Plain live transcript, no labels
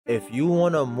If you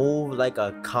want to move like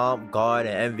a comp guard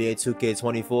in NBA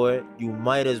 2K24, you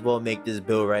might as well make this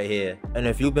build right here. And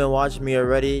if you've been watching me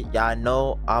already, y'all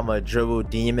know I'm a dribble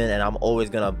demon and I'm always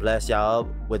gonna bless y'all up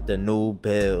with the new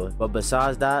build. But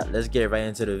besides that, let's get right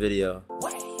into the video.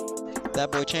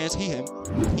 That boy Chance, he him.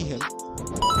 He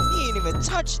ain't even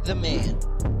touched the man.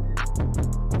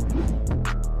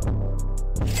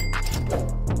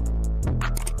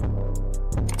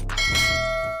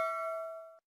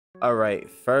 Alright,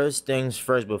 first things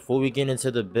first, before we get into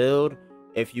the build,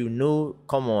 if you new,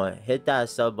 come on, hit that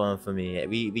sub button for me.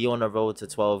 We on the road to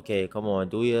 12K. Come on,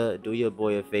 do your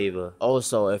boy a favor.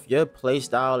 Also, if your play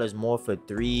style is more for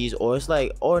threes, or it's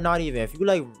like, or not even, if you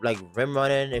like rim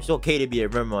running, it's okay to be a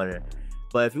rim runner.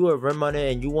 But if you a rim runner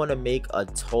and you want to make a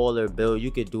taller build,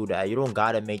 you could do that. You don't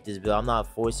gotta make this build. I'm not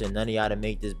forcing none of y'all to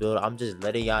make this build. I'm just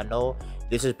letting y'all know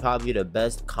this is probably the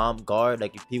best comp guard.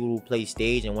 Like, if people who play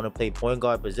stage and want to play point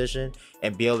guard position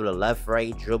and be able to left,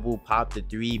 right, dribble, pop the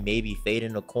three, maybe fade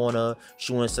in the corner,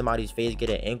 shooting somebody's face, get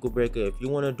an ankle breaker. If you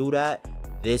want to do that,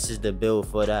 this is the build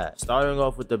for that. Starting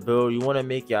off with the build, you want to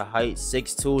make your height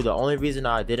 6'2". The only reason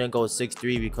I didn't go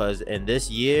 6'3" because in this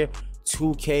year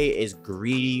 2K is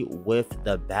greedy with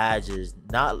the badges.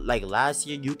 Not like last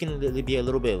year, you can literally be a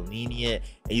little bit lenient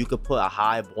and you could put a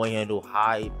high ball handle,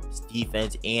 high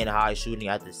defense, and high shooting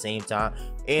at the same time,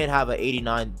 and have an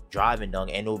 89 driving dunk,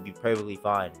 and it will be perfectly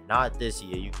fine. Not this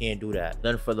year, you can't do that.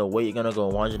 Then for the weight, you're gonna go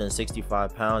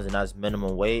 165 pounds, and that's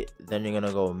minimum weight. Then you're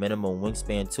gonna go minimum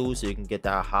wingspan 2, so you can get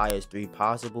that highest 3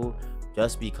 possible,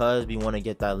 just because we want to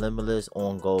get that limitless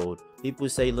on gold. People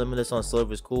say limitless on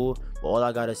silver is cool, but all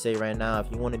I gotta say right now, if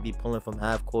you want to be pulling from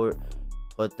half court,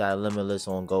 put that limitless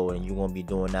on gold, and you're gonna be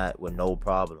doing that with no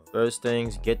problem. First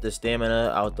things, get the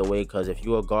stamina out the way, because if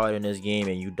you're a guard in this game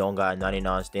and you don't got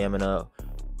 99 stamina,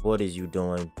 what is you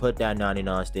doing? Put that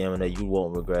 99 stamina, you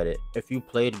won't regret it. If you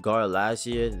played guard last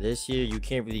year, this year you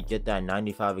can't really get that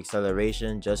 95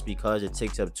 acceleration, just because it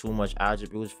takes up too much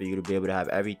attributes for you to be able to have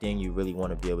everything you really want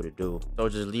to be able to do. So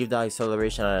just leave that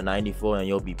acceleration at a 94 and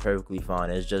you'll be perfectly fine.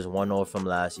 It's just one off from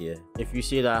last year. If you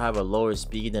see that I have a lower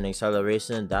speed than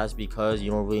acceleration, that's because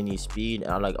you don't really need speed.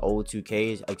 And I like old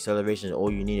 2Ks, acceleration is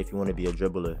all you need if you want to be a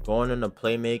dribbler. Going into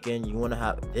playmaking, you want to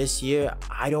have, this year,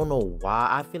 I don't know why,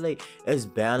 I feel like it's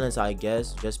balance, I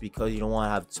guess, just because you don't want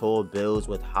to have tall builds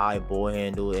with high ball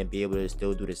handle and be able to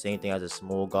still do the same thing as a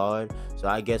small guard. So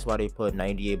I guess why they put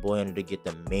 98 ball handle to get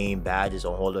the main badges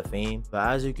on Hall of Fame. But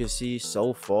as you can see,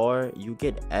 so far you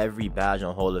get every badge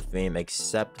on Hall of Fame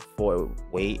except for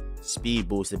weight, speed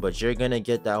boosted, but you're gonna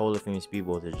get that Hall of Fame speed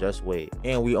boosted, just wait.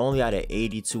 And we only had an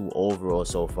 82 overall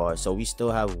so far, so we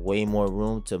still have way more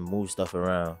room to move stuff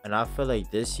around. And I feel like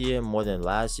this year more than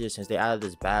last year, since they added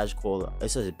this badge called,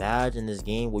 it's a badge in this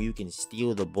game where you can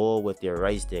steal the ball with your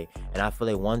right stick, and I feel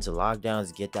like once the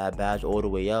lockdowns get that badge all the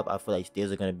way up, I feel like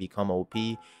steals are gonna become OP.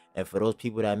 And for those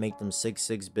people that make them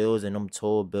 6'6" builds and them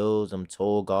tall builds, them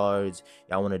tall guards,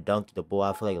 y'all want to dunk the ball,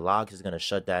 I feel like Locks is going to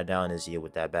shut that down this year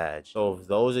with that badge. So if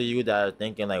those of you that are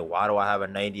thinking like, why do I have a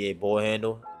 98 ball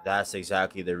handle? That's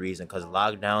exactly the reason, because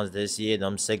lockdowns this year,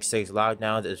 them 6'6"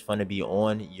 lockdowns, is fun to be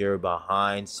on your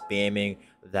behind spamming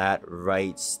that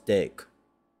right stick.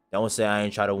 Don't say I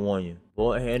ain't try to warn you.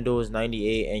 Ball handle is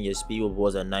 98 and your speed with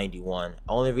balls are 91.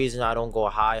 Only reason I don't go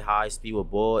high speed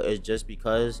with ball is just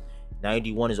because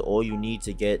 91 is all you need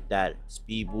to get that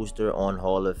speed booster on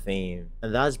Hall of Fame.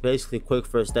 And that's basically quick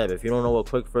first step. If you don't know what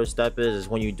quick first step is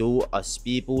when you do a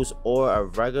speed boost or a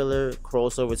regular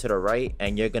crossover to the right,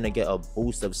 and you're gonna get a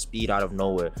boost of speed out of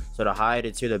nowhere. So the higher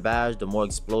the tier the badge, the more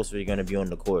explosive you're gonna be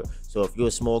on the court. So if you're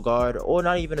a small guard or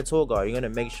not even a tall guard, you're gonna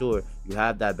make sure you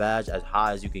have that badge as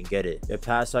high as you can get it. Your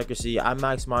pass accuracy, I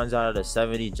max mine out at a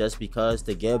 70 just because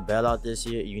to get bailout this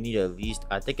year, you need at least,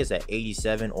 I think it's an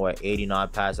 87 or an 89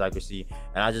 pass accuracy.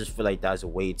 And I just feel like that's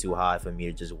way too high for me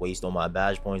to just waste all my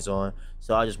badge points on,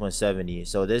 so I just went 70.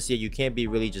 So this year you can't be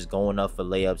really just going up for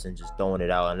layups and just throwing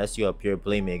it out unless you're a pure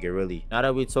playmaker, really. Now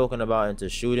that we're talking about into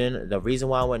shooting, the reason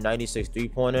why I went 96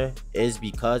 3-pointer is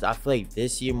because I feel like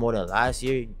this year more than last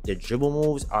year, the dribble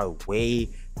moves are way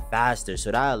faster, so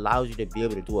that allows you to be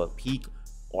able to do a peak.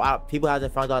 Wow, people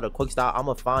haven't found out a quick style. I'm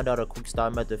gonna find out a quick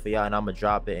style method for y'all, and I'm gonna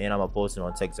drop it and I'm gonna post it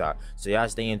on TikTok, so y'all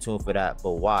stay in tune for that.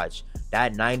 But watch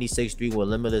that 96 3 with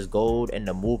limitless gold, and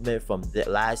the movement from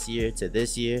last year to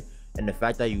this year, and the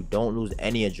fact that you don't lose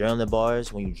any adrenaline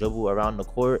bars when you dribble around the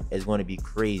court is going to be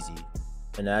crazy.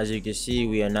 And as you can see,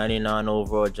 we are 99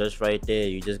 overall just right there.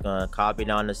 You're just gonna copy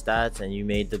down the stats and you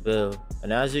made the build.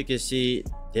 And as you can see,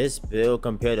 this build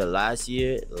compared to last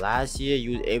year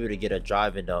you was able to get a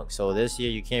driving dunk. So this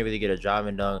year you can't really get a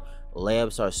driving dunk.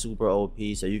 Layups are super OP,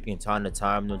 so you can time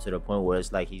them to the point where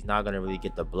it's like he's not gonna really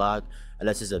get the block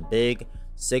unless it's a big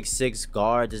 6'6"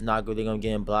 guard. Is not really gonna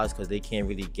get in blocks because they can't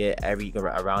really get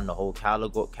around the whole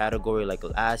category like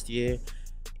last year.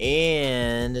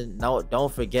 And no,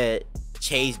 don't forget,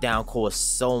 chase down costs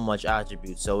so much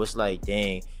attributes, so it's like,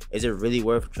 dang, is it really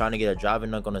worth trying to get a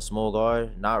driving dunk on a small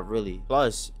guard? Not really.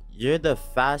 Plus, you're the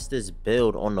fastest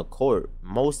build on the court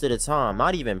most of the time.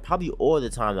 Not even, probably all the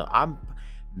time though.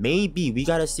 Maybe we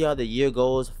gotta see how the year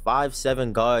goes.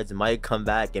 5'7" guards might come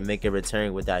back and make a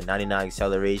return with that 99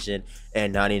 acceleration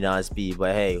and 99 speed,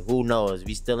 but hey, who knows?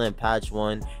 We still in patch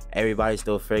 1. Everybody's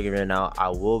still figuring it out. I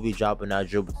will be dropping that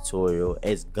dribble tutorial.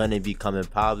 It's gonna be coming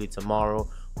probably tomorrow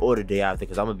or the day after,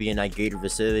 because I'm gonna be in that gated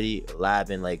facility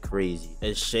labbing like crazy.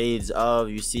 It's shades of,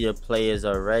 you see the players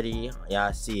already.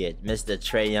 Y'all see it. Mr.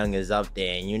 Trae Young is up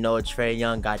there, and you know Trae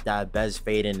Young got that best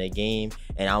fade in the game,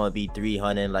 and I'm gonna be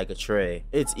 300 like a Trae.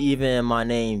 It's even in my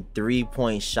name,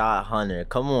 3-point shot hunter.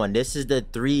 Come on, this is the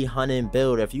 300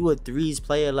 build. If you a threes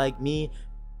player like me,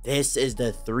 this is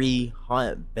the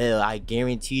 300 build. I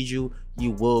guarantee you, you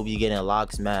will be getting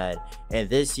locks mad. And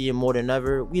this year more than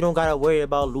ever, we don't gotta worry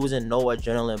about losing no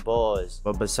adrenaline balls.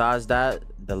 But besides that,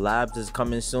 the labs is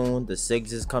coming soon, the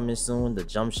SIGs is coming soon, the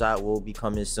jump shot will be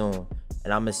coming soon.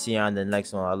 And I'm gonna see you on the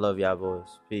next one. I love y'all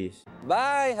boys. Peace.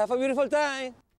 Bye. Have a beautiful time.